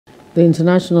The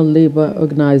International Labour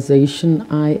Organization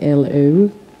 (ILO)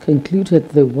 concluded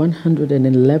the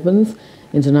 111th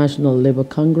International Labour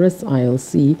Congress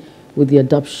 (ILC) with the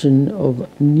adoption of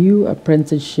new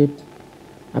apprenticeship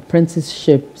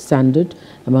standard,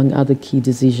 among other key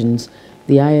decisions.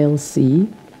 The ILC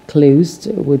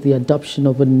closed with the adoption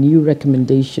of a new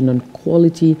recommendation on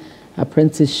quality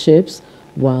apprenticeships,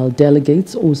 while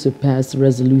delegates also passed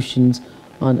resolutions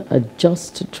on a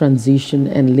just transition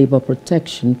and labor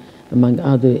protection, among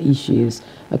other issues.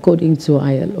 According to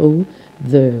ILO,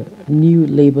 the new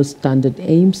labor standard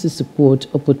aims to support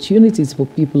opportunities for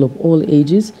people of all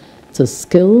ages to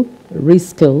skill,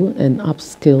 reskill, and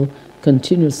upskill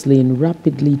continuously in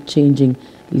rapidly changing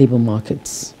labor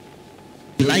markets.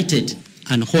 Delighted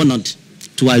and honored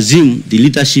to assume the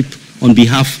leadership on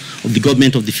behalf of the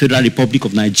government of the Federal Republic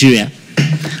of Nigeria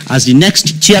as the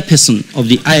next chairperson of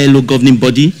the ILO governing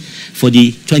body for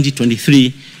the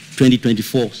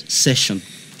 2023-2024 session.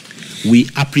 We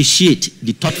appreciate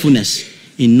the thoughtfulness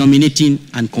in nominating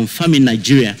and confirming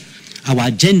Nigeria. Our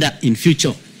agenda in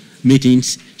future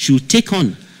meetings should take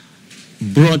on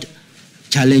broad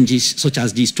challenges such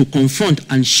as these to confront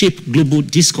and shape global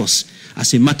discourse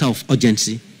as a matter of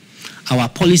urgency. Our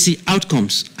policy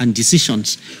outcomes and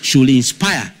decisions should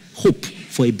inspire hope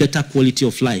for a better quality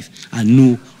of life and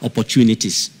new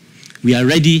opportunities. We are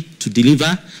ready to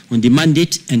deliver on the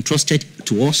mandate entrusted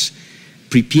to us,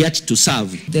 prepared to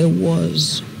serve. There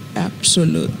was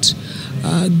absolute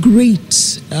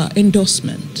great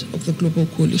endorsement of the Global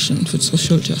Coalition for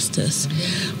Social Justice,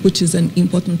 which is an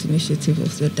important initiative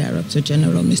of the Director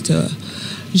General, Mr.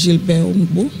 Gilbert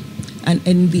Ongbo.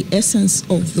 And the essence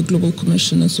of the Global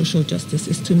Commission on Social Justice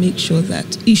is to make sure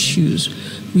that issues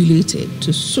related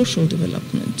to social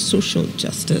development, social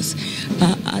justice,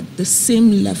 are at the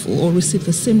same level or receive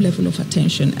the same level of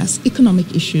attention as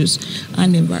economic issues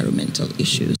and environmental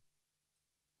issues.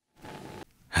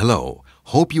 Hello,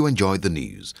 hope you enjoyed the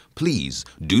news. Please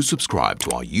do subscribe to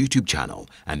our YouTube channel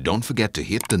and don't forget to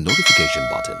hit the notification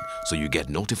button so you get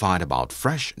notified about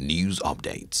fresh news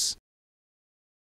updates.